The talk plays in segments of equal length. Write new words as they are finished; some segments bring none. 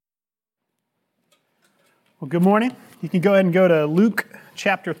Well, good morning. You can go ahead and go to Luke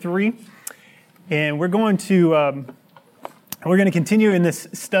chapter 3, and we're going to continue in this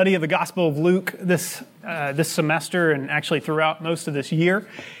study of the Gospel of Luke this semester, and actually throughout most of this year.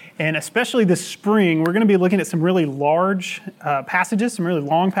 And especially this spring, we're going to be looking at some really large passages, some really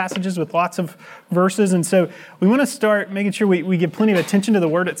long passages with lots of verses. And so we want to start making sure we give plenty of attention to the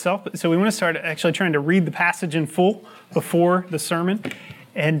Word itself. So we want to start actually trying to read the passage in full before the sermon.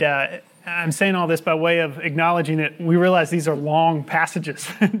 And I'm saying all this by way of acknowledging that we realize these are long passages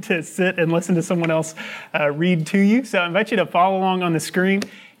to sit and listen to someone else read to you. So I invite you to follow along on the screen.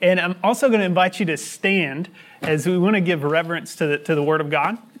 And I'm also going to invite you to stand as we want to give reverence to the Word of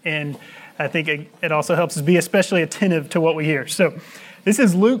God. And I think it also helps us be especially attentive to what we hear. So this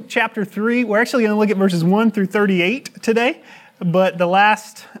is Luke chapter 3. We're actually going to look at verses 1 through 38 today. But the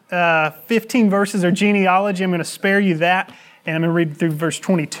last 15 verses are genealogy. I'm going to spare you that. And I'm going to read through verse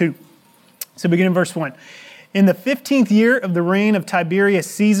 22. So begin in verse 1. In the 15th year of the reign of Tiberius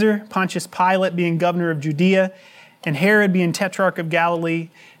Caesar, Pontius Pilate being governor of Judea, and Herod being tetrarch of Galilee,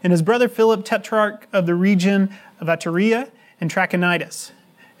 and his brother Philip tetrarch of the region of Iturea and Trachonitis,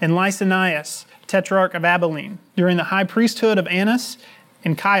 and Lysanias tetrarch of Abilene, during the high priesthood of Annas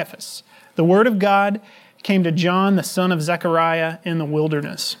and Caiaphas, the word of God came to John the son of Zechariah in the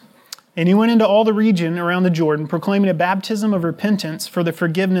wilderness. And he went into all the region around the Jordan, proclaiming a baptism of repentance for the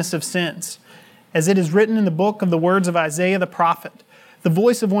forgiveness of sins. As it is written in the book of the words of Isaiah the prophet, the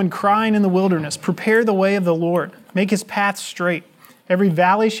voice of one crying in the wilderness, prepare the way of the Lord, make his paths straight. Every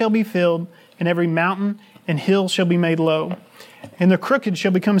valley shall be filled, and every mountain and hill shall be made low. And the crooked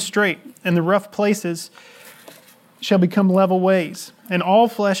shall become straight, and the rough places shall become level ways, and all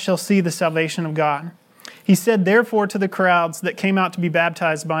flesh shall see the salvation of God. He said, therefore, to the crowds that came out to be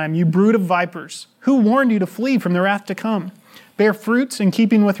baptized by him, you brood of vipers, who warned you to flee from the wrath to come? Bear fruits in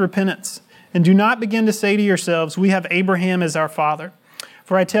keeping with repentance, and do not begin to say to yourselves, we have Abraham as our father.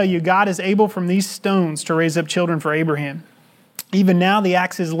 For I tell you, God is able from these stones to raise up children for Abraham. Even now the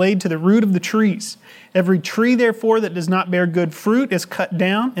axe is laid to the root of the trees. Every tree, therefore, that does not bear good fruit is cut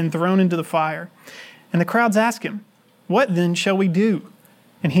down and thrown into the fire. And the crowds ask him, what then shall we do?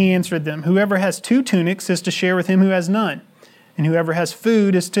 And he answered them, whoever has 2 tunics is to share with him who has none, and whoever has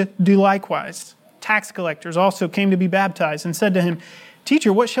food is to do likewise. Tax collectors also came to be baptized and said to him,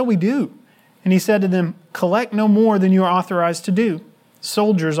 Teacher, what shall we do? And he said to them, collect no more than you are authorized to do.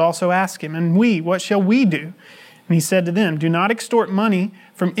 Soldiers also asked him, and we, what shall we do? And he said to them, do not extort money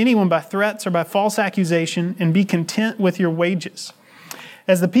from anyone by threats or by false accusation, and be content with your wages.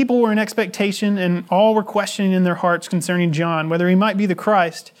 As the people were in expectation, and all were questioning in their hearts concerning John, whether he might be the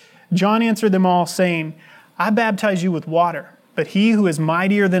Christ, John answered them all, saying, I baptize you with water, but he who is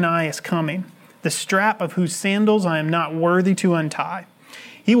mightier than I is coming, the strap of whose sandals I am not worthy to untie.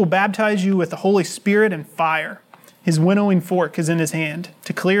 He will baptize you with the Holy Spirit and fire. His winnowing fork is in his hand,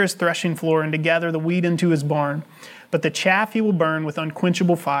 to clear his threshing floor and to gather the wheat into his barn. But the chaff he will burn with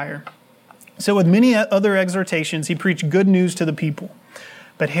unquenchable fire. So with many other exhortations, he preached good news to the people.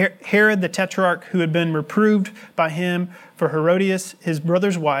 But Herod the tetrarch, who had been reproved by him for Herodias, his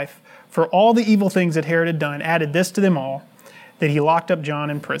brother's wife, for all the evil things that Herod had done, added this to them all, that he locked up John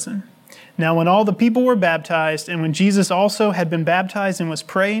in prison. Now when all the people were baptized, and when Jesus also had been baptized and was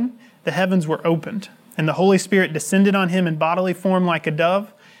praying, the heavens were opened, and the Holy Spirit descended on him in bodily form like a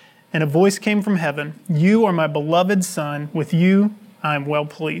dove, and a voice came from heaven, you are my beloved Son, with you I am well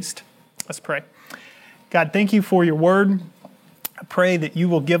pleased. Let's pray. God, thank you for your word. I pray that you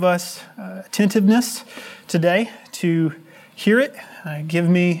will give us attentiveness today to hear it. Give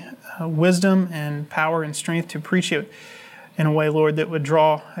me wisdom and power and strength to preach it in a way, Lord, that would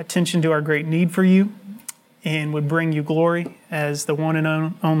draw attention to our great need for you and would bring you glory as the one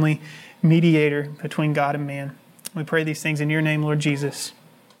and only mediator between God and man. We pray these things in your name, Lord Jesus.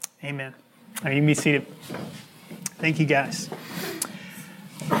 Amen. You can be seated. Thank you, guys.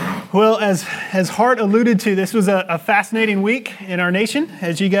 Well, as Hart alluded to, this was a fascinating week in our nation.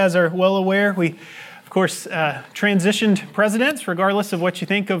 As you guys are well aware, we, of course, transitioned presidents, regardless of what you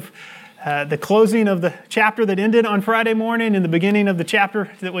think of the closing of the chapter that ended on Friday morning and the beginning of the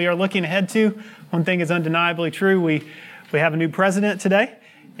chapter that we are looking ahead to. One thing is undeniably true. We have a new president today,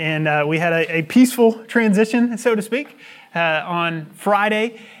 and we had a peaceful transition, so to speak, on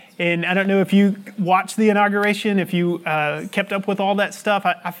Friday. And I don't know if you watched the inauguration, if you kept up with all that stuff.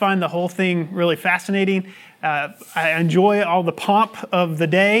 I find the whole thing really fascinating. I enjoy all the pomp of the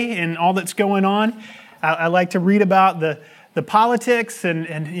day and all that's going on. I like to read about the politics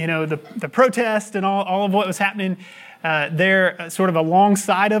and you know the protest and all of what was happening there sort of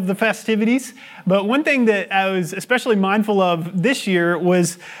alongside of the festivities. But one thing that I was especially mindful of this year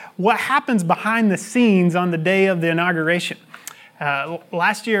was what happens behind the scenes on the day of the inauguration.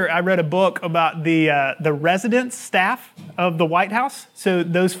 Last year, I read a book about the residence staff of the White House. So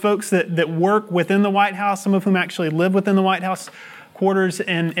those folks that work within the White House, some of whom actually live within the White House quarters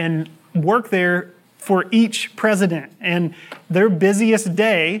and work there for each president. And their busiest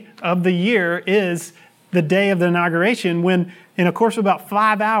day of the year is the day of the inauguration, when in a course of about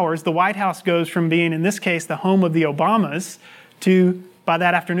 5 hours, the White House goes from being, in this case, the home of the Obamas to, by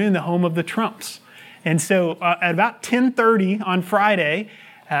that afternoon, the home of the Trumps. And so at about 10:30 on Friday,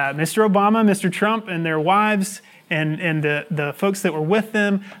 Mr. Obama, Mr. Trump, and their wives and the folks that were with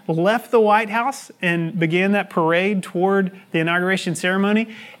them left the White House and began that parade toward the inauguration ceremony.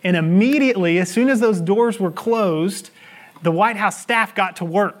 And immediately, as soon as those doors were closed, the White House staff got to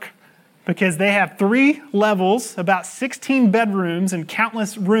work, because they have 3 levels, about 16 bedrooms and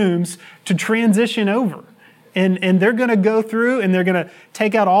countless rooms to transition over. And they're going to go through and they're going to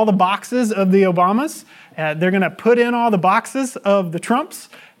take out all the boxes of the Obamas. They're going to put in all the boxes of the Trumps.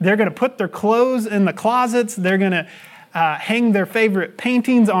 They're going to put their clothes in the closets. They're going to hang their favorite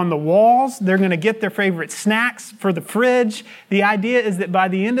paintings on the walls. They're going to get their favorite snacks for the fridge. The idea is that by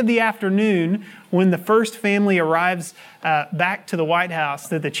the end of the afternoon, when the first family arrives back to the White House,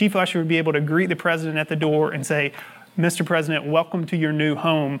 that the chief usher would be able to greet the president at the door and say, "Mr. President, welcome to your new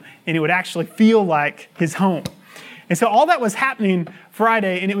home." And it would actually feel like his home. And so all that was happening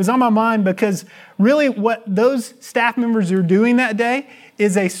Friday, and it was on my mind because really what those staff members are doing that day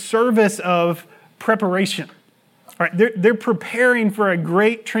is a service of preparation. All right, they're preparing for a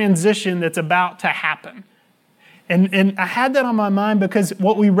great transition that's about to happen. And I had that on my mind because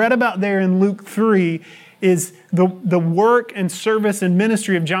what we read about there in Luke 3 is the work and service and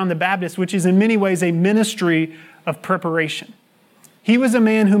ministry of John the Baptist, which is in many ways a ministry of preparation. He was a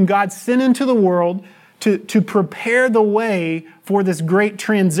man whom God sent into the world to prepare the way for this great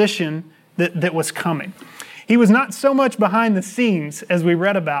transition that was coming. He was not so much behind the scenes as we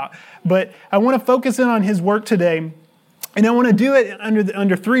read about, but I want to focus in on his work today, and I want to do it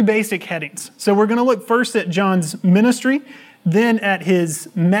under 3 basic headings. So we're going to look first at John's ministry, then at his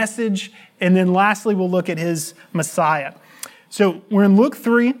message, and then lastly we'll look at his Messiah. So we're in Luke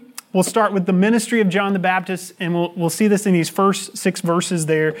 3. We'll start with the ministry of John the Baptist, and we'll see this in these first 6 verses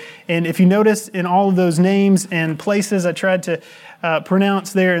there. And if you notice in all of those names and places I tried to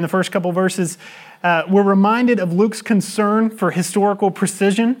pronounce there in the first couple verses, we're reminded of Luke's concern for historical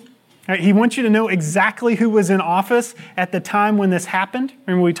precision. Right, he wants you to know exactly who was in office at the time when this happened.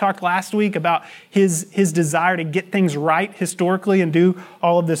 Remember we talked last week about his desire to get things right historically and do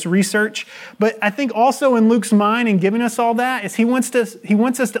all of this research. But I think also in Luke's mind in giving us all that is he wants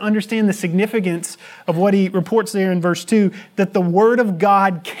us to understand the significance of what he reports there in verse 2, that the word of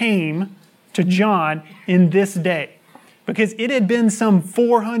God came to John in this day. Because it had been some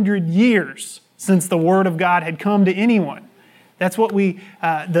 400 years since the word of God had come to anyone. That's what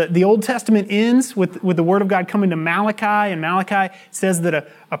the Old Testament ends with the word of God coming to Malachi, and Malachi says that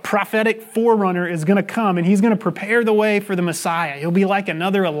a prophetic forerunner is going to come, and he's going to prepare the way for the Messiah. He'll be like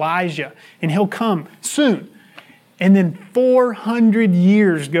another Elijah, and he'll come soon. And then 400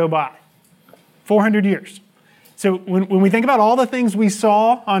 years go by. 400 years. So when we think about all the things we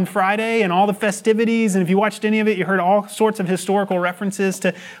saw on Friday and all the festivities, and if you watched any of it, you heard all sorts of historical references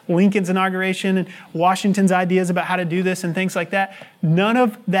to Lincoln's inauguration and Washington's ideas about how to do this and things like that. None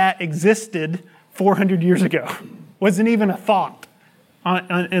of that existed 400 years ago. Wasn't even a thought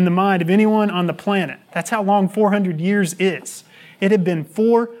in the mind of anyone on the planet. That's how long 400 years is. It had been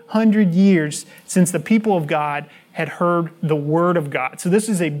 400 years since the people of God had heard the word of God. So this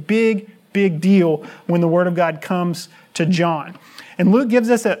is a big deal when the word of God comes to John. And Luke gives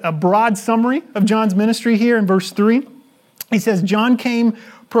us a broad summary of John's ministry here in verse 3. He says, John came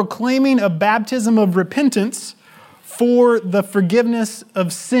proclaiming a baptism of repentance for the forgiveness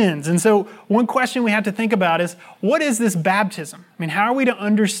of sins. And so one question we have to think about is, what is this baptism? I mean, how are we to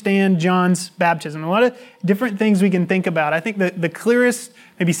understand John's baptism? A lot of different things we can think about. I think the clearest,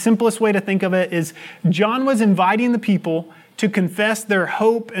 maybe simplest way to think of it is John was inviting the people to confess their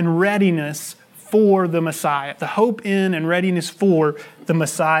hope and readiness for the Messiah, the hope in and readiness for the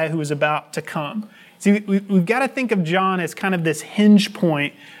Messiah who is about to come. See, we've got to think of John as kind of this hinge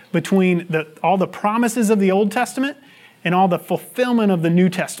point between all the promises of the Old Testament and all the fulfillment of the New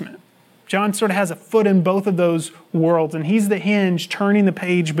Testament. John sort of has a foot in both of those worlds, and he's the hinge turning the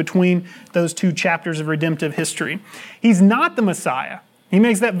page between those 2 chapters of redemptive history. He's not the Messiah. He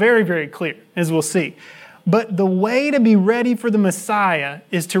makes that very, very clear, as we'll see. But the way to be ready for the Messiah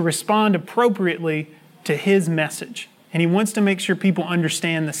is to respond appropriately to his message. And he wants to make sure people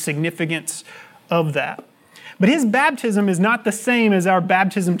understand the significance of that. But his baptism is not the same as our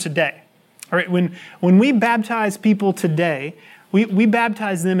baptism today. All right, when we baptize people today, we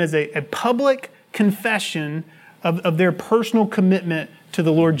baptize them as a public confession of their personal commitment to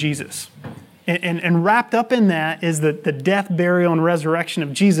the Lord Jesus. And wrapped up in that is the death, burial, and resurrection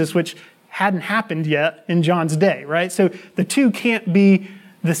of Jesus, which hadn't happened yet in John's day, right? So the two can't be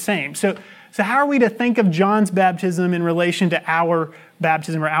the same. So how are we to think of John's baptism in relation to our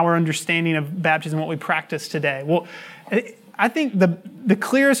baptism or our understanding of baptism, what we practice today? Well, I think the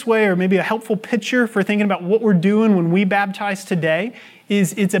clearest way, or maybe a helpful picture for thinking about what we're doing when we baptize today,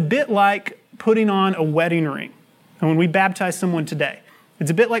 is it's a bit like putting on a wedding ring. And when we baptize someone today,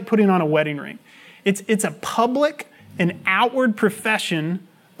 it's a bit like putting on a wedding ring. It's a public and outward profession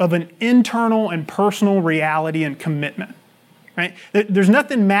of an internal and personal reality and commitment. Right? There's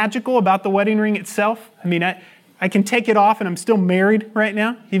nothing magical about the wedding ring itself. I mean, I can take it off and I'm still married right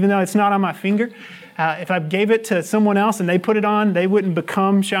now, even though it's not on my finger. If I gave it to someone else and they put it on, they wouldn't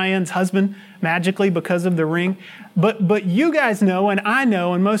become Cheyenne's husband magically because of the ring. But you guys know, and I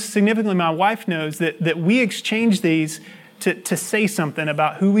know, and most significantly my wife knows, that we exchange these to say something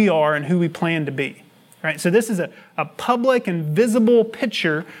about who we are and who we plan to be. Right? So this is a public and visible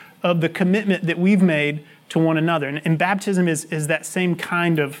picture of the commitment that we've made to one another. And baptism is that same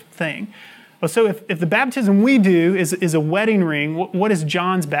kind of thing. Well, so if the baptism we do is a wedding ring, what is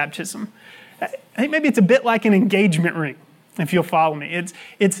John's baptism? I think maybe it's a bit like an engagement ring, if you'll follow me.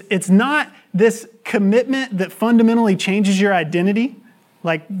 It's not this commitment that fundamentally changes your identity,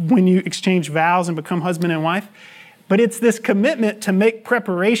 like when you exchange vows and become husband and wife, but it's this commitment to make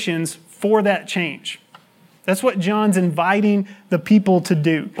preparations for that change. That's what John's inviting the people to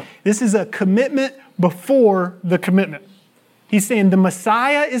do. This is a commitment before the commitment. He's saying the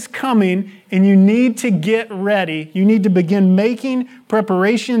Messiah is coming and you need to get ready. You need to begin making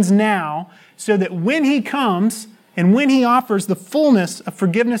preparations now so that when he comes and when he offers the fullness of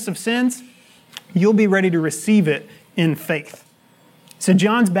forgiveness of sins, you'll be ready to receive it in faith. So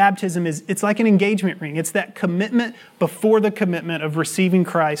John's baptism it's like an engagement ring. It's that commitment before the commitment of receiving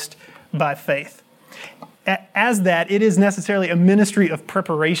Christ by faith. As that, it is necessarily a ministry of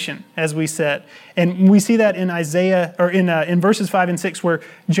preparation, as we said. And we see that in Isaiah, or in verses 5 and 6, where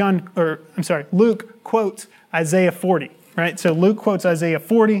Luke quotes Isaiah 40, right? So Luke quotes Isaiah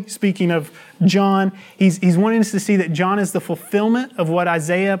 40, speaking of John. He's wanting us to see that John is the fulfillment of what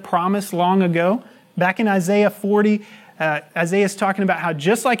Isaiah promised long ago. Back in Isaiah 40, Isaiah is talking about how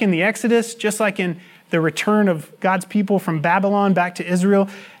just like in the Exodus, just like in the return of God's people from Babylon back to Israel,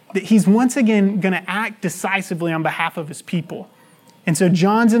 that he's once again going to act decisively on behalf of his people. And so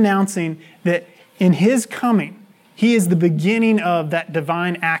John's announcing that in his coming, he is the beginning of that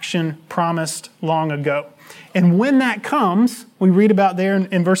divine action promised long ago. And when that comes, we read about there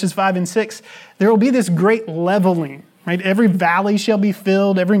in verses 5 and 6, there will be this great leveling, right? Every valley shall be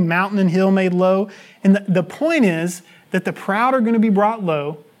filled, every mountain and hill made low. And the point is that the proud are going to be brought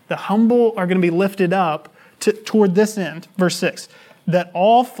low, the humble are going to be lifted up toward this end. Verse 6. That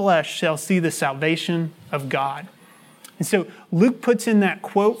all flesh shall see the salvation of God. And so Luke puts in that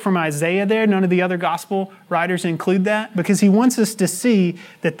quote from Isaiah there. None of the other gospel writers include that because he wants us to see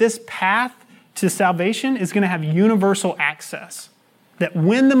that this path to salvation is going to have universal access. That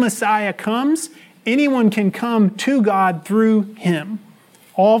when the Messiah comes, anyone can come to God through him.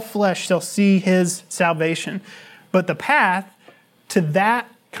 All flesh shall see his salvation. But the path to that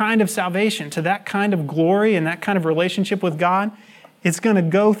kind of salvation, to that kind of glory and that kind of relationship with God, it's going to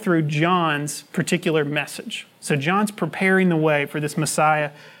go through John's particular message. So John's preparing the way for this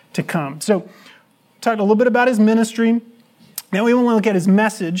Messiah to come. So talked a little bit about his ministry. Now we want to look at his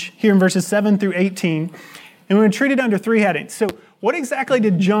message here in verses 7 through 18. And we're going to treat it under three headings. So what exactly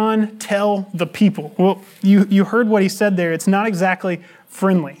did John tell the people? Well, you heard what he said there. It's not exactly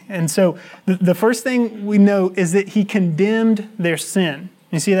friendly. And so the first thing we know is that he condemned their sin.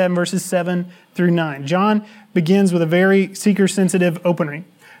 You see that in verses 7 through 9. John begins with a very seeker-sensitive opening.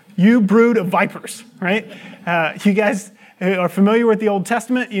 You brood of vipers, right? You guys who are familiar with the Old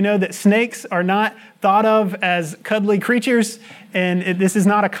Testament, you know that snakes are not thought of as cuddly creatures, and this is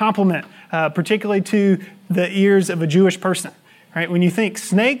not a compliment, particularly to the ears of a Jewish person. Right? When you think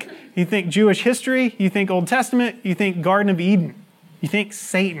snake, you think Jewish history, you think Old Testament, you think Garden of Eden, you think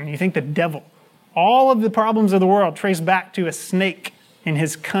Satan, you think the devil. All of the problems of the world trace back to a snake in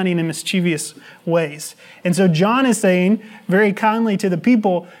his cunning and mischievous ways. And so John is saying very kindly to the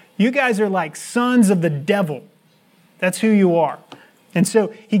people, you guys are like sons of the devil. That's who you are. And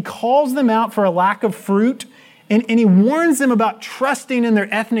so he calls them out for a lack of fruit And he warns them about trusting in their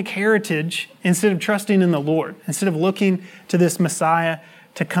ethnic heritage instead of trusting in the Lord, instead of looking to this Messiah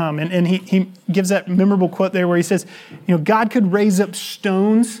to come. And he gives that memorable quote there where he says, God could raise up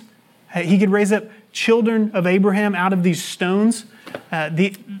stones. He could raise up children of Abraham out of these stones.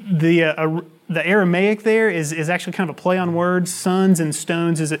 The Aramaic there is actually kind of a play on words. Sons and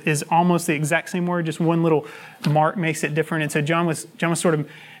stones is almost the exact same word, just one little mark makes it different. And so John was sort of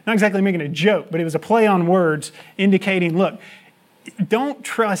not exactly making a joke, but it was a play on words indicating, look, don't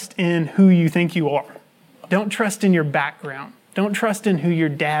trust in who you think you are. Don't trust in your background. Don't trust in who your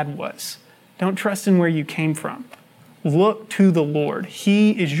dad was. Don't trust in where you came from. Look to the Lord.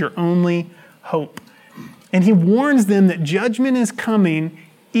 He is your only hope. And he warns them that judgment is coming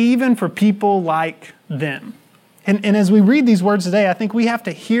even for people like them. And as we read these words today, I think we have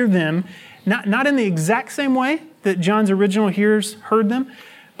to hear them, not in the exact same way that John's original hearers heard them,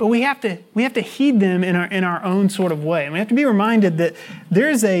 but we have to heed them in our own sort of way. And we have to be reminded that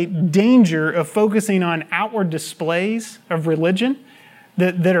there's a danger of focusing on outward displays of religion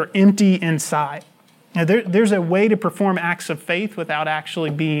that are empty inside. Now, there's a way to perform acts of faith without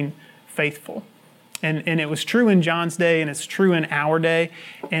actually being faithful. And it was true in John's day, and it's true in our day.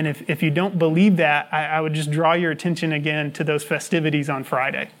 And if you don't believe that, I would just draw your attention again to those festivities on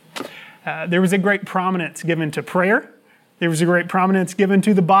Friday. There was a great prominence given to prayer. There was a great prominence given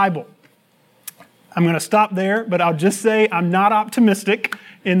to the Bible. I'm going to stop there, but I'll just say I'm not optimistic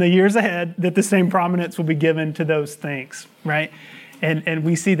in the years ahead that the same prominence will be given to those things, right? And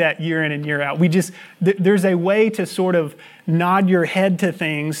we see that year in and year out. There's a way to sort of nod your head to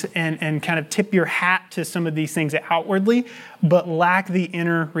things and kind of tip your hat to some of these things outwardly, but lack the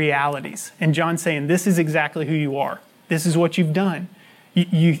inner realities. And John's saying, this is exactly who you are. This is what you've done.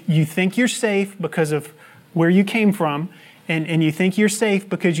 You think you're safe because of where you came from, and you think you're safe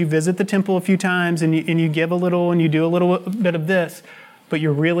because you visit the temple a few times and you give a little and you do a little bit of this, but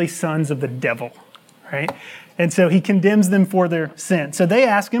you're really sons of the devil, right? And so he condemns them for their sin. So they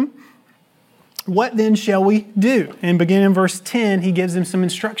ask him, what then shall we do? And beginning in verse 10, he gives them some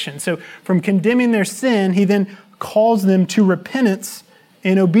instruction. So from condemning their sin, he then calls them to repentance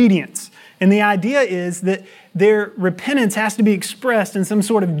and obedience. And the idea is that their repentance has to be expressed in some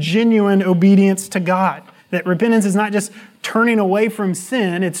sort of genuine obedience to God. That repentance is not just turning away from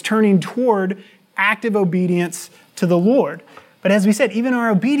sin, it's turning toward active obedience to the Lord. But as we said, even our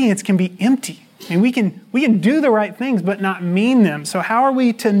obedience can be empty. And we can do the right things, but not mean them. So how are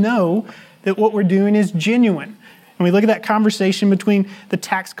we to know that what we're doing is genuine? And we look at that conversation between the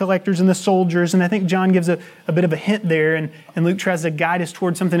tax collectors and the soldiers, and I think John gives a bit of a hint there, and Luke tries to guide us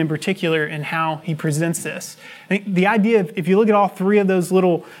towards something in particular in how he presents this. I think the idea, if you look at all three of those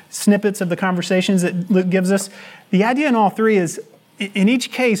little snippets of the conversations that Luke gives us, the idea in all three is, in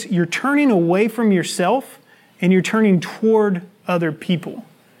each case, you're turning away from yourself and you're turning toward other people.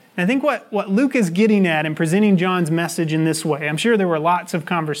 And I think what Luke is getting at in presenting John's message in this way, I'm sure there were lots of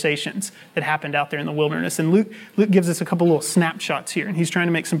conversations that happened out there in the wilderness, and Luke gives us a couple little snapshots here, and he's trying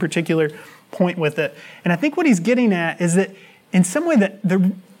to make some particular point with it. And I think what he's getting at is that in some way that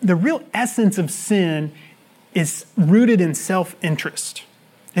the real essence of sin is rooted in self-interest.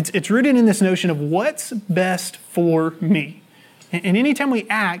 It's rooted in this notion of what's best for me. And anytime we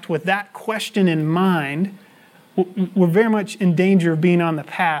act with that question in mind, we're very much in danger of being on the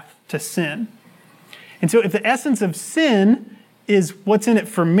path to sin. And so if the essence of sin is what's in it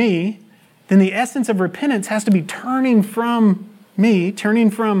for me, then the essence of repentance has to be turning from me, turning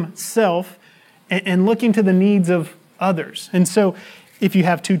from self, and looking to the needs of others. And so if you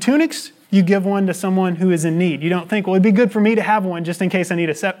have two tunics, you give one to someone who is in need. You don't think, well, it'd be good for me to have one just in case I need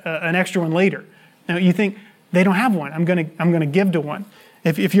an extra one later. No, you think, they don't have one. I'm going to give to one.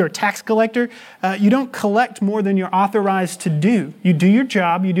 If you're a tax collector, you don't collect more than you're authorized to do. You do your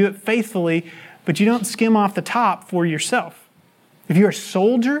job, you do it faithfully, but you don't skim off the top for yourself. If you're a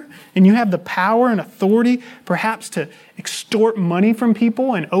soldier and you have the power and authority perhaps to extort money from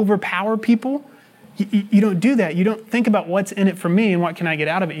people and overpower people, you don't do that. You don't think about what's in it for me and what can I get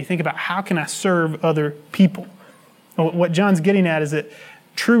out of it. You think about how can I serve other people. What John's getting at is that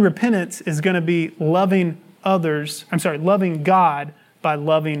true repentance is going to be loving God by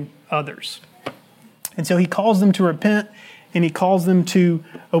loving others. And so he calls them to repent and he calls them to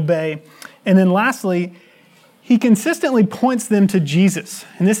obey. And then lastly, he consistently points them to Jesus.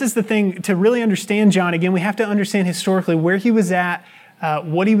 And this is the thing, to really understand John, again, we have to understand historically where he was at,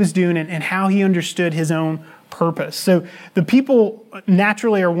 what he was doing, and how he understood his own purpose. So the people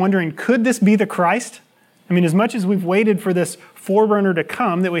naturally are wondering, could this be the Christ? I mean, as much as we've waited for this forerunner to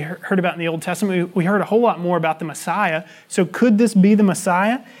come that we heard about in the Old Testament, we heard a whole lot more about the Messiah. So could this be the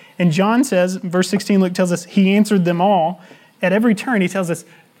Messiah? And John says, verse 16, Luke tells us, he answered them all. At every turn, he tells us,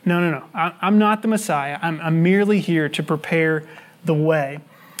 no, I'm not the Messiah. I'm merely here to prepare the way.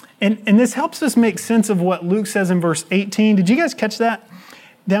 And this helps us make sense of what Luke says in verse 18. Did you guys catch that?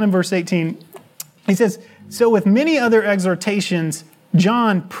 Down in verse 18, he says, so with many other exhortations,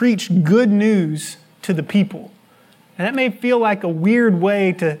 John preached good news to the people. And that may feel like a weird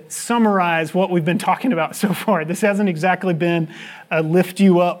way to summarize what we've been talking about so far. This hasn't exactly been a lift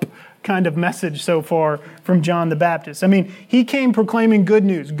you up kind of message so far from John the Baptist. I mean, he came proclaiming good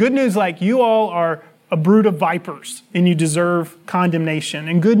news. Good news like you all are a brood of vipers and you deserve condemnation.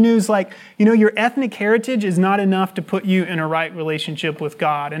 And good news like, your ethnic heritage is not enough to put you in a right relationship with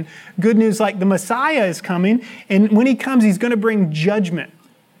God. And good news like the Messiah is coming, and when he comes, he's going to bring judgment.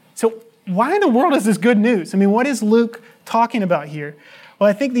 So why in the world is this good news? I mean, what is Luke talking about here? Well,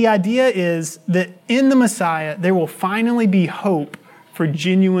 I think the idea is that in the Messiah, there will finally be hope for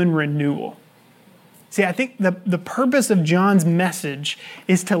genuine renewal. See, I think the purpose of John's message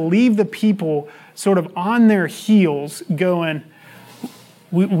is to leave the people sort of on their heels going,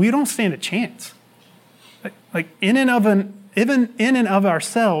 we don't stand a chance. Like in and of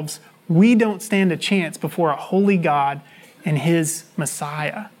ourselves, we don't stand a chance before a holy God and his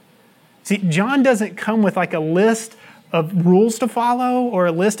Messiah. See, John doesn't come with like a list of rules to follow or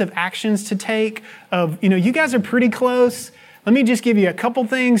a list of actions to take of, you guys are pretty close. Let me just give you a couple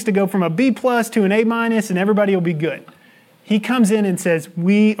things to go from a B+ to an A- and everybody will be good. He comes in and says,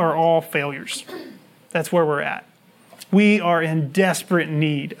 we are all failures. That's where we're at. We are in desperate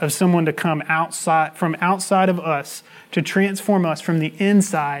need of someone to come from outside of us to transform us from the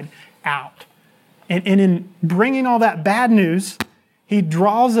inside out. And in bringing all that bad news, he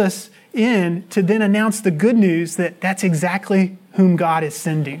draws us in to then announce the good news that that's exactly whom God is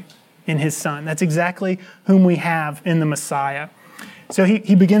sending in his Son. That's exactly whom we have in the Messiah. So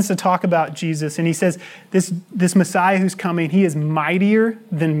he begins to talk about Jesus, and he says, this Messiah who's coming, he is mightier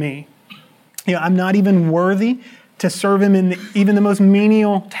than me. I'm not even worthy to serve him in even the most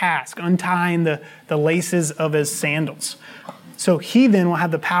menial task, untying the laces of his sandals. So he then will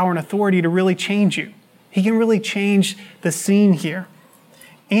have the power and authority to really change you. He can really change the scene here.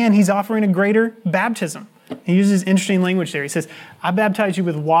 And he's offering a greater baptism. He uses interesting language there. He says, I baptize you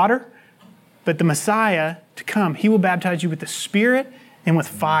with water, but the Messiah to come, he will baptize you with the Spirit and with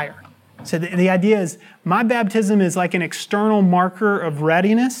fire. So the idea is, my baptism is like an external marker of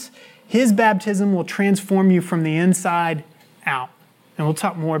readiness. His baptism will transform you from the inside out. And we'll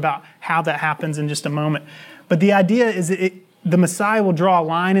talk more about how that happens in just a moment. But the idea is that the Messiah will draw a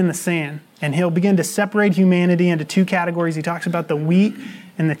line in the sand, and he'll begin to separate humanity into two categories. He talks about the wheat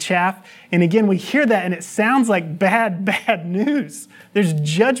and the chaff. And again, we hear that, and it sounds like bad news. There's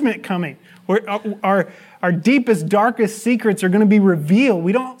judgment coming. Our deepest, darkest secrets are going to be revealed.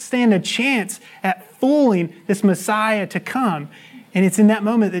 We don't stand a chance at fooling this Messiah to come. And it's in that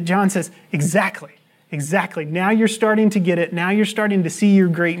moment that John says, exactly. Now you're starting to get it. Now you're starting to see your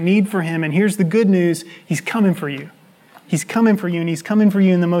great need for him. And here's the good news. He's coming for you. He's coming for you, and he's coming for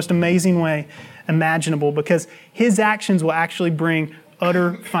you in the most amazing way imaginable, because his actions will actually bring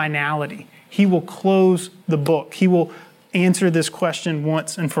utter finality. He will close the book. He will answer this question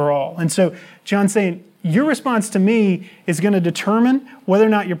once and for all. And so John's saying, your response to me is going to determine whether or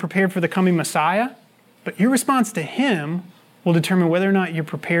not you're prepared for the coming Messiah, but your response to him will determine whether or not you're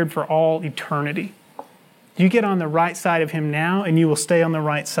prepared for all eternity. You get on the right side of him now, and you will stay on the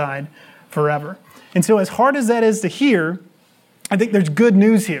right side forever. And so as hard as that is to hear, I think there's good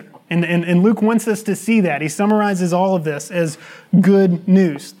news here. And Luke wants us to see that. He summarizes all of this as good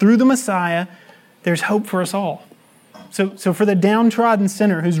news. Through the Messiah, there's hope for us all. So for the downtrodden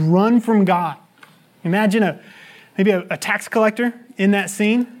sinner who's run from God, imagine maybe a tax collector in that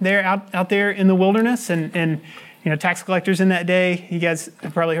scene there out there in the wilderness. And tax collectors in that day, you guys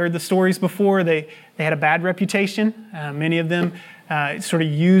have probably heard the stories before. They had a bad reputation. Many of them sort of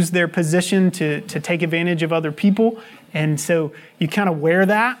used their position to take advantage of other people. And so you kind of wear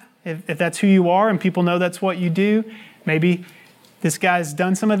that if that's who you are and people know that's what you do. Maybe this guy's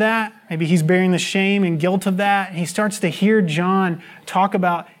done some of that. Maybe he's bearing the shame and guilt of that. And he starts to hear John talk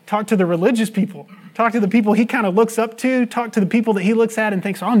to the religious people, talk to the people he kind of looks up to, talk to the people that he looks at and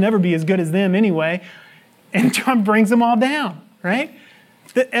thinks, I'll never be as good as them anyway. And John brings them all down, right?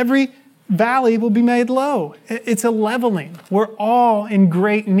 That every valley will be made low. It's a leveling. We're all in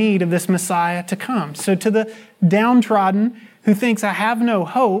great need of this Messiah to come. So to the downtrodden who thinks I have no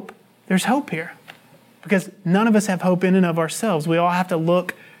hope, there's hope here. Because none of us have hope in and of ourselves. We all have to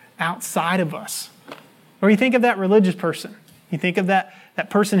look outside of us. Or you think of that religious person. You think of that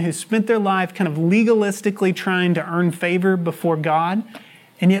person who spent their life kind of legalistically trying to earn favor before God,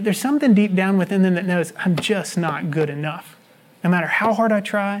 and yet there's something deep down within them that knows, I'm just not good enough. No matter how hard I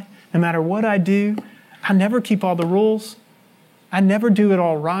try, no matter what I do, I never keep all the rules. I never do it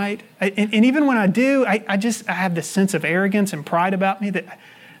all right. And even when I do, I have this sense of arrogance and pride about me that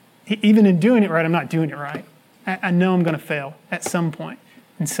even in doing it right, I'm not doing it right. I know I'm going to fail at some point,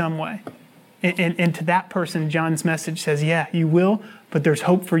 in some way. And to that person, John's message says, yeah, you will, but there's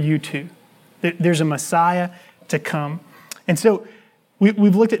hope for you too. There's a Messiah to come. And so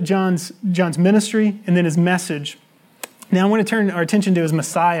we've looked at John's ministry and then his message. Now I want to turn our attention to his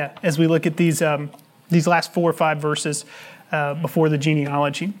Messiah as we look at these last 4 or 5 verses before the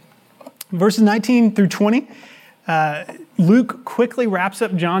genealogy. Verses 19 through 20, Luke quickly wraps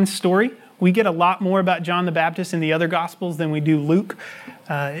up John's story. We get a lot more about John the Baptist in the other Gospels than we do Luke.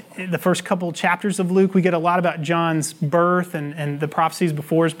 The first couple chapters of Luke, we get a lot about John's birth and the prophecies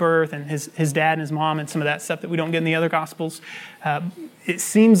before his birth and his dad and his mom and some of that stuff that we don't get in the other Gospels. It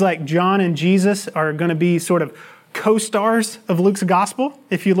seems like John and Jesus are going to be sort of co-stars of Luke's Gospel.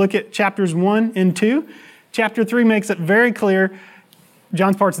 If you look at chapters 1 and 2, chapter 3 makes it very clear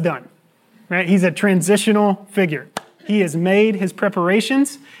John's part's done. Right? He's a transitional figure. He has made his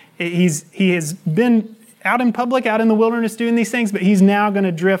preparations. He has been out in public, out in the wilderness doing these things, but he's now going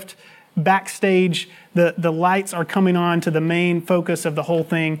to drift backstage. The lights are coming on to the main focus of the whole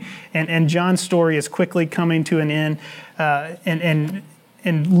thing, and John's story is quickly coming to an end.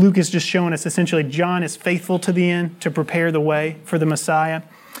 And Luke is just showing us essentially John is faithful to the end to prepare the way for the Messiah.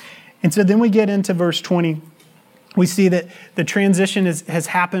 And so then we get into verse 20. We see that the transition has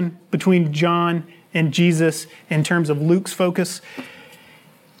happened between John and Jesus in terms of Luke's focus.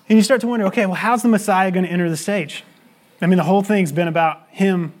 And you start to wonder, okay, well, how's the Messiah going to enter the stage? I mean, the whole thing's been about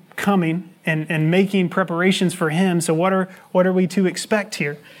him coming and making preparations for him. So what are we to expect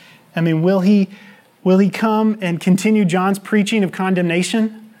here? I mean, will he come and continue John's preaching of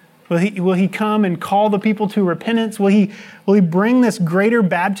condemnation? Will he come and call the people to repentance? Will he bring this greater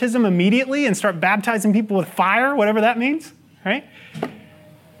baptism immediately and start baptizing people with fire, whatever that means, right?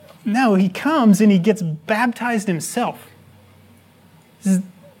 No, he comes and he gets baptized himself.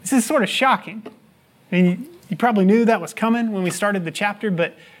 This is sort of shocking. I mean, you probably knew that was coming when we started the chapter,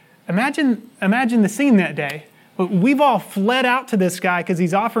 but imagine the scene that day. We've all fled out to this guy because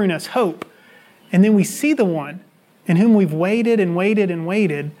he's offering us hope. And then we see the one in whom we've waited and waited and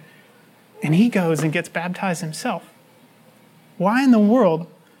waited, and he goes and gets baptized himself. Why in the world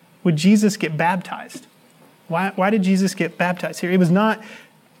would Jesus get baptized? Why did Jesus get baptized here? It was not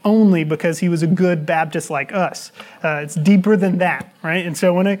only because he was a good Baptist like us. It's deeper than that, right? And so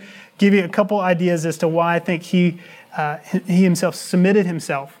I want to give you a couple ideas as to why I think he himself submitted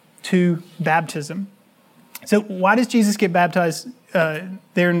himself to baptism. So why does Jesus get baptized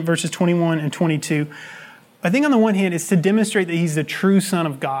there in verses 21 and 22? I think on the one hand, it's to demonstrate that he's the true Son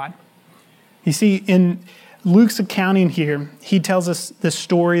of God. You see, in Luke's accounting here, he tells us this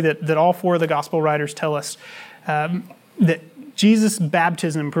story that all 4 of the gospel writers tell us, that Jesus'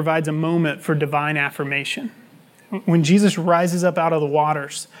 baptism provides a moment for divine affirmation. When Jesus rises up out of the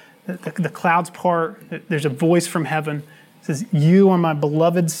waters, the clouds part, there's a voice from heaven that says, "You are my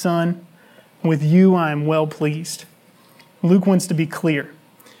beloved Son, with you I am well pleased." Luke wants to be clear.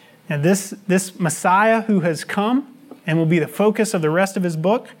 Now this Messiah who has come and will be the focus of the rest of his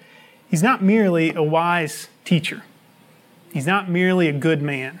book, he's not merely a wise teacher. He's not merely a good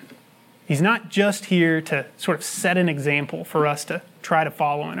man. He's not just here to sort of set an example for us to try to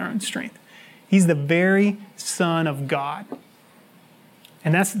follow in our own strength. He's the very Son of God.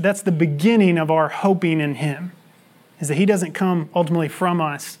 And that's the beginning of our hoping in him, is that he doesn't come ultimately from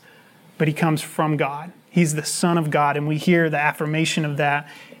us, but he comes from God. He's the Son of God, and we hear the affirmation of that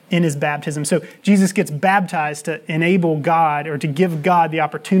in his baptism. So Jesus gets baptized to enable God, or to give God the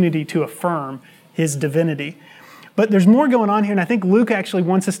opportunity to affirm his divinity. But there's more going on here, and I think Luke actually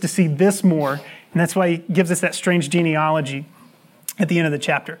wants us to see this more, and that's why he gives us that strange genealogy at the end of the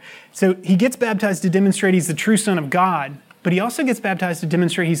chapter. So he gets baptized to demonstrate he's the true Son of God, but he also gets baptized to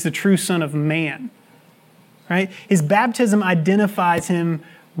demonstrate he's the true Son of man. Right? His baptism identifies him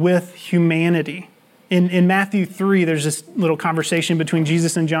with humanity. In Matthew 3, there's this little conversation between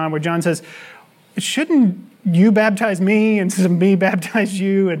Jesus and John where John says, "Shouldn't you baptize me instead of me baptize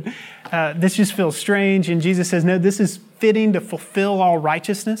you?" And this just feels strange. And Jesus says, no, this is fitting to fulfill all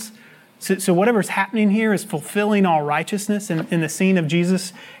righteousness. So whatever's happening here is fulfilling all righteousness in the scene of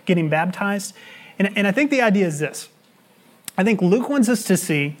Jesus getting baptized. And I think the idea is this. I think Luke wants us to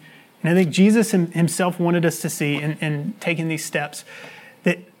see, and I think Jesus himself wanted us to see in taking these steps,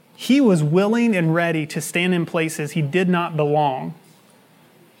 that he was willing and ready to stand in places he did not belong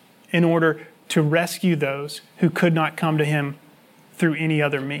in order to rescue those who could not come to him through any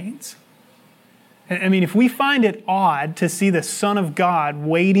other means. I mean, if we find it odd to see the Son of God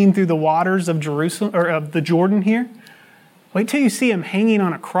wading through the waters of Jerusalem or of the Jordan here, wait till you see him hanging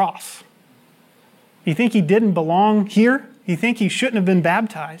on a cross. You think he didn't belong here? You think he shouldn't have been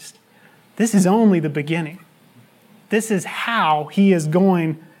baptized? This is only the beginning. This is how he is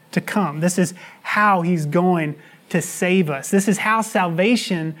going to come. This is how he's going to save us. This is how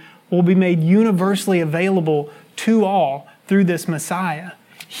salvation will be made universally available to all through this Messiah.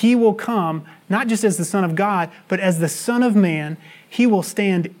 He will come not just as the Son of God, but as the Son of Man. He will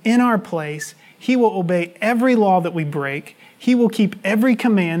stand in our place. He will obey every law that we break. He will keep every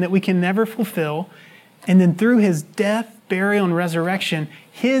command that we can never fulfill. And then through his death, burial, and resurrection,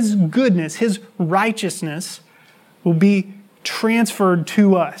 his goodness, his righteousness will be transferred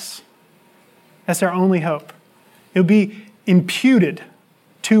to us. That's our only hope. It will be imputed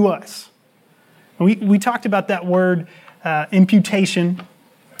to us. We talked about that word, imputation,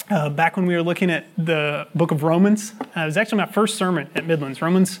 back when we were looking at the book of Romans. It was actually my first sermon at Midlands,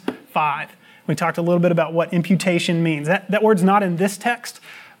 Romans 5. We talked a little bit about what imputation means. That word's not in this text,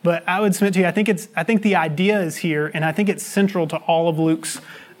 but I would submit to you, I think the idea is here, and I think it's central to all of Luke's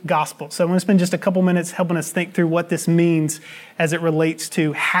gospel. So I want to spend just a couple minutes helping us think through what this means as it relates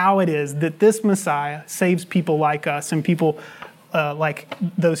to how it is that this Messiah saves people like us and people like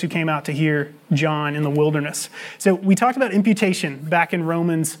those who came out to hear John in the wilderness. So we talked about imputation back in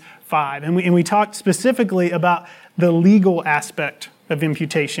Romans 5, and we talked specifically about the legal aspect of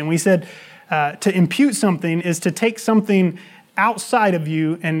imputation. We said to impute something is to take something outside of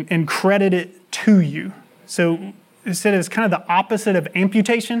you and credit it to you. So instead, it's kind of the opposite of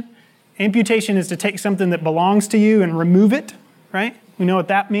amputation. Amputation is to take something that belongs to you and remove it, right? We know what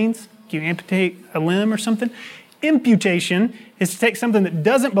that means. You amputate a limb or something. Imputation is to take something that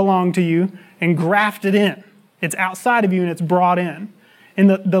doesn't belong to you and graft it in. It's outside of you and it's brought in. And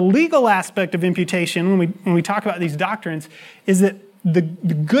the legal aspect of imputation, when we talk about these doctrines, is that the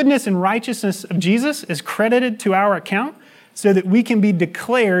goodness and righteousness of Jesus is credited to our account so that we can be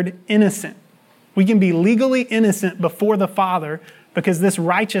declared innocent. We can be legally innocent before the Father because this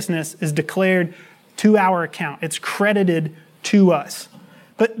righteousness is declared to our account. It's credited to us.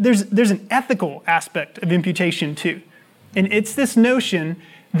 But there's an ethical aspect of imputation too. And it's this notion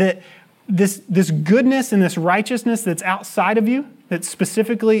that this goodness and this righteousness that's outside of you, that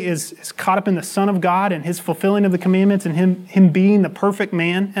specifically is caught up in the Son of God and his fulfilling of the commandments and him being the perfect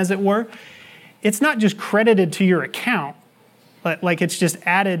man, as it were, it's not just credited to your account, like it's just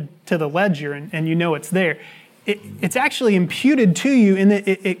added to the ledger and you know it's there. It's actually imputed to you in that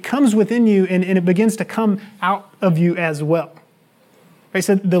it comes within you and it begins to come out of you as well. Right,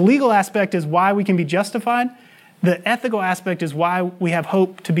 so the legal aspect is why we can be justified. The ethical aspect is why we have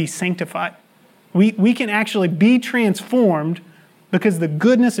hope to be sanctified. We can actually be transformed because the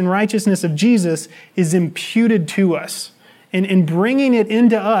goodness and righteousness of Jesus is imputed to us. And in bringing it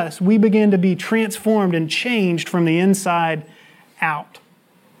into us, we begin to be transformed and changed from the inside out.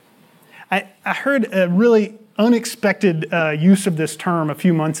 I heard a really unexpected use of this term a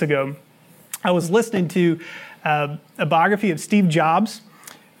few months ago. I was listening to a biography of Steve Jobs,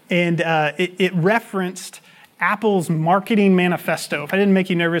 and it referenced Apple's marketing manifesto. If I didn't make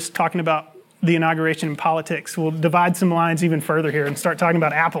you nervous talking about the inauguration in politics, we'll divide some lines even further here and start talking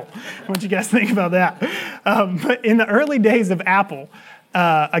about Apple. What you guys think about that? But in the early days of Apple,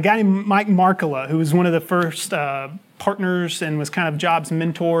 a guy named Mike Markkula, who was one of the first partners and was kind of Jobs'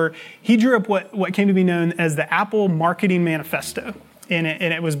 mentor, he drew up what came to be known as the Apple Marketing Manifesto. And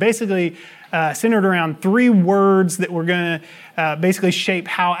it was basically centered around 3 words that were going to basically shape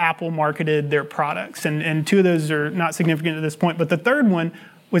how Apple marketed their products. And 2 of those are not significant at this point. But the third one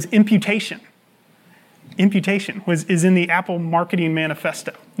was imputation. Imputation is in the Apple Marketing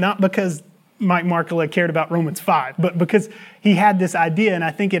Manifesto. Not because Mike Markkula cared about Romans 5, but because he had this idea, and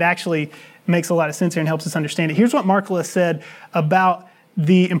I think it actually makes a lot of sense here and helps us understand it. Here's what Markkula said about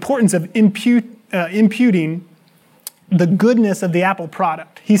the importance of imputing the goodness of the Apple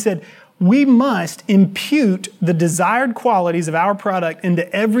product. He said, we must impute the desired qualities of our product into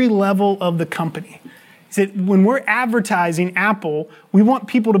every level of the company. He said, when we're advertising Apple, we want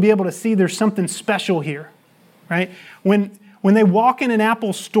people to be able to see there's something special here, right? When they walk in an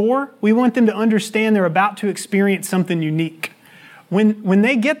Apple store, we want them to understand they're about to experience something unique. When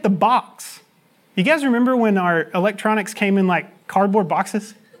they get the box, you guys remember when our electronics came in like cardboard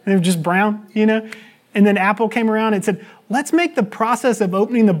boxes? They were just brown, you know? And then Apple came around and said, let's make the process of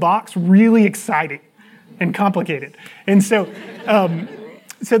opening the box really exciting and complicated. And so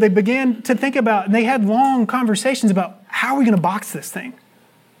so they began to think about, and they had long conversations about how are we going to box this thing?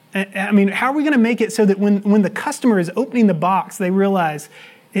 I mean, how are we going to make it so that when the customer is opening the box, they realize,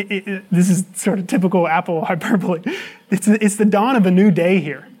 this is sort of typical Apple hyperbole, it's the dawn of a new day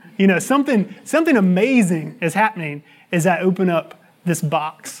here. You know, something amazing is happening as I open up this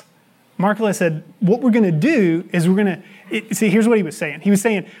box. Markla said, what we're going to do is see, here's what he was saying. He was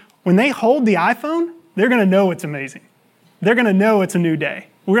saying, when they hold the iPhone, they're going to know it's amazing. They're going to know it's a new day.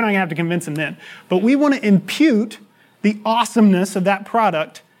 We're not going to have to convince them then. But we want to impute the awesomeness of that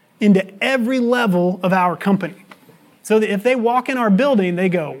product into every level of our company. So that if they walk in our building, they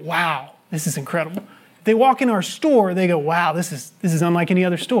go, wow, this is incredible. If they walk in our store, they go, wow, this is unlike any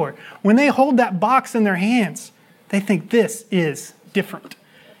other store. When they hold that box in their hands, they think this is different.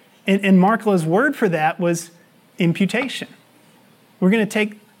 And Markla's word for that was imputation. We're going to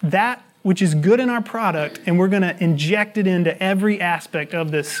take that which is good in our product and we're going to inject it into every aspect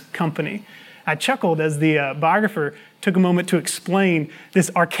of this company. I chuckled as the biographer took a moment to explain this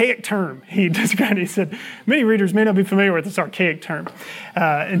archaic term he described. He said, many readers may not be familiar with this archaic term.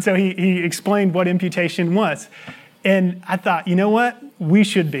 And so he explained what imputation was. And I thought, you know what? We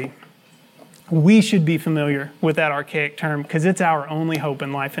should be. We should be familiar with that archaic term because it's our only hope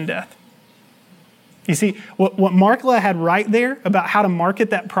in life and death. You see, what Markla had right there about how to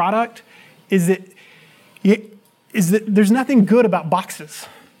market that product is that there's nothing good about boxes.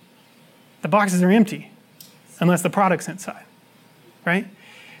 The boxes are empty unless the product's inside, right?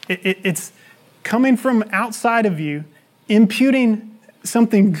 It's coming from outside of you, imputing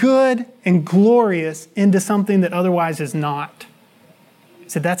something good and glorious into something that otherwise is not.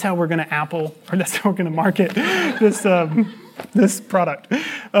 So that's how we're going to that's how we're going to market this product.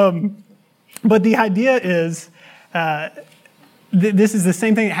 But the idea is, this is the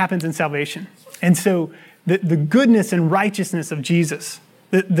same thing that happens in salvation. And so the goodness and righteousness of Jesus,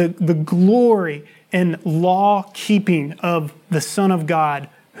 the glory and law-keeping of the Son of God,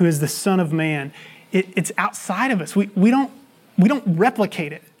 who is the Son of Man, it's outside of us. We don't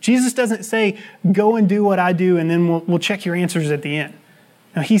replicate it. Jesus doesn't say, go and do what I do, and then we'll check your answers at the end.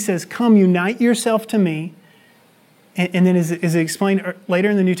 No, he says, come unite yourself to me. And then as explained later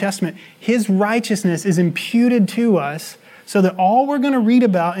in the New Testament, his righteousness is imputed to us so that all we're going to read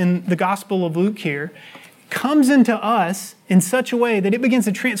about in the Gospel of Luke here comes into us in such a way that it begins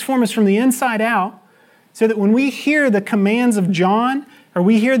to transform us from the inside out, so that when we hear the commands of John or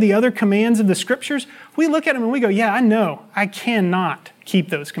we hear the other commands of the Scriptures, we look at them and we go, yeah, I know I cannot keep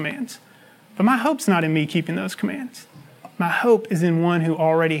those commands. But my hope's not in me keeping those commands. My hope is in one who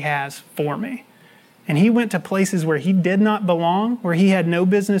already has for me. And he went to places where he did not belong, where he had no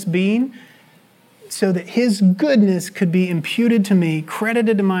business being, so that his goodness could be imputed to me,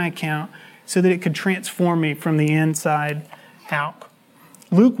 credited to my account, so that it could transform me from the inside out.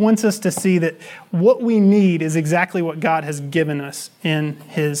 Luke wants us to see that what we need is exactly what God has given us in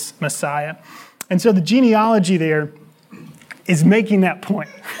his Messiah. And so the genealogy there is making that point.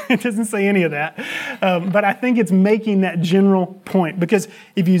 It doesn't say any of that, but I think it's making that general point, because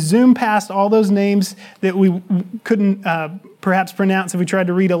if you zoom past all those names that we couldn't perhaps pronounce if we tried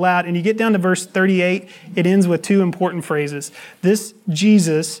to read aloud, and you get down to verse 38, it ends with two important phrases. This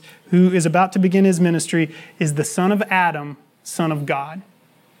Jesus, who is about to begin his ministry, is the son of Adam, son of God.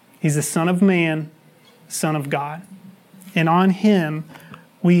 He's the Son of Man, Son of God. And on him,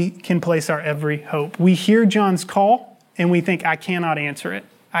 we can place our every hope. We hear John's call, and we think, I cannot answer it.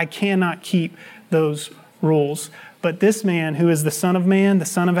 I cannot keep those rules. But this man, who is the Son of Man, the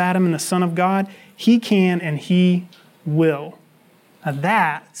Son of Adam, and the Son of God, he can and he will. Now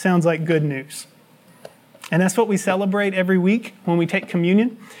that sounds like good news. And that's what we celebrate every week when we take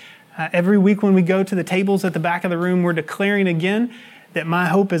communion. Every week when we go to the tables at the back of the room, we're declaring again that my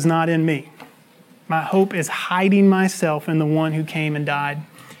hope is not in me. My hope is hiding myself in the one who came and died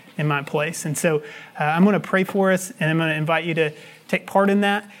in my place. And so I'm going to pray for us, and I'm going to invite you to take part in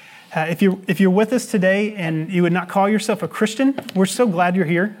that. If you're with us today and you would not call yourself a Christian, we're so glad you're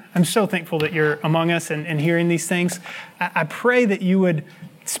here. I'm so thankful that you're among us and hearing these things. I pray that you would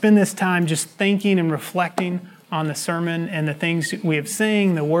spend this time just thinking and reflecting on the sermon and the things we have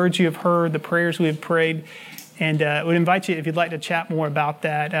sang, the words you have heard, the prayers we have prayed. And I would invite you, if you'd like to chat more about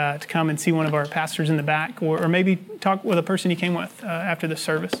that, to come and see one of our pastors in the back, or maybe talk with a person you came with after the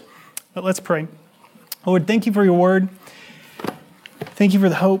service. But let's pray. Lord, thank you for your word. Thank you for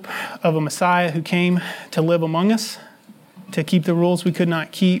the hope of a Messiah who came to live among us, to keep the rules we could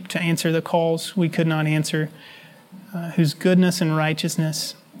not keep, to answer the calls we could not answer, whose goodness and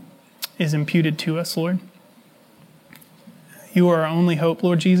righteousness is imputed to us, Lord. You are our only hope,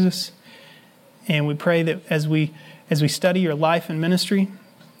 Lord Jesus. And we pray that as we study your life and ministry,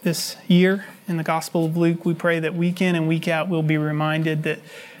 this year in the Gospel of Luke. We pray that week in and week out we'll be reminded that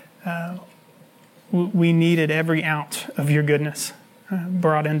we needed every ounce of your goodness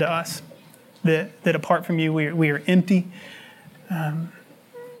brought into us. That apart from you, we are empty, and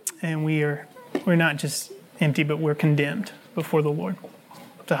we're not just empty, but we're condemned before the Lord.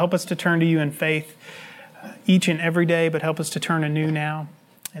 So help us to turn to you in faith each and every day, but help us to turn anew now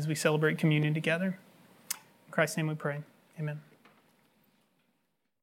as we celebrate communion together. In Christ's name we pray. Amen.